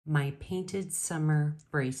my painted summer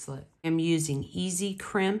bracelet. I'm using easy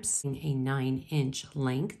crimps, a 9-inch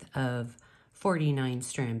length of 49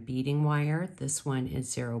 strand beading wire. This one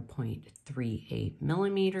is 0.38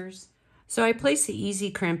 millimeters. So I place the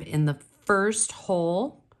easy crimp in the first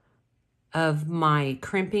hole of my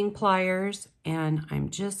crimping pliers, and I'm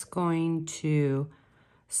just going to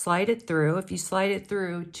slide it through. If you slide it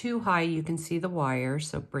through too high, you can see the wire,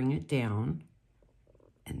 so bring it down.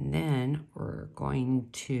 And then we're going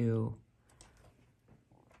to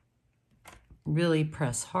really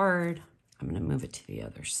press hard. I'm going to move it to the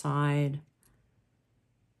other side.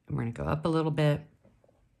 And we're going to go up a little bit.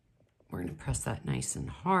 We're going to press that nice and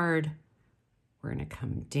hard. We're going to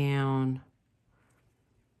come down,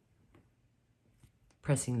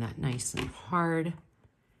 pressing that nice and hard.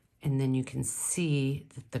 And then you can see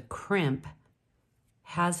that the crimp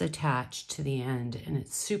has attached to the end and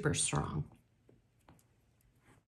it's super strong.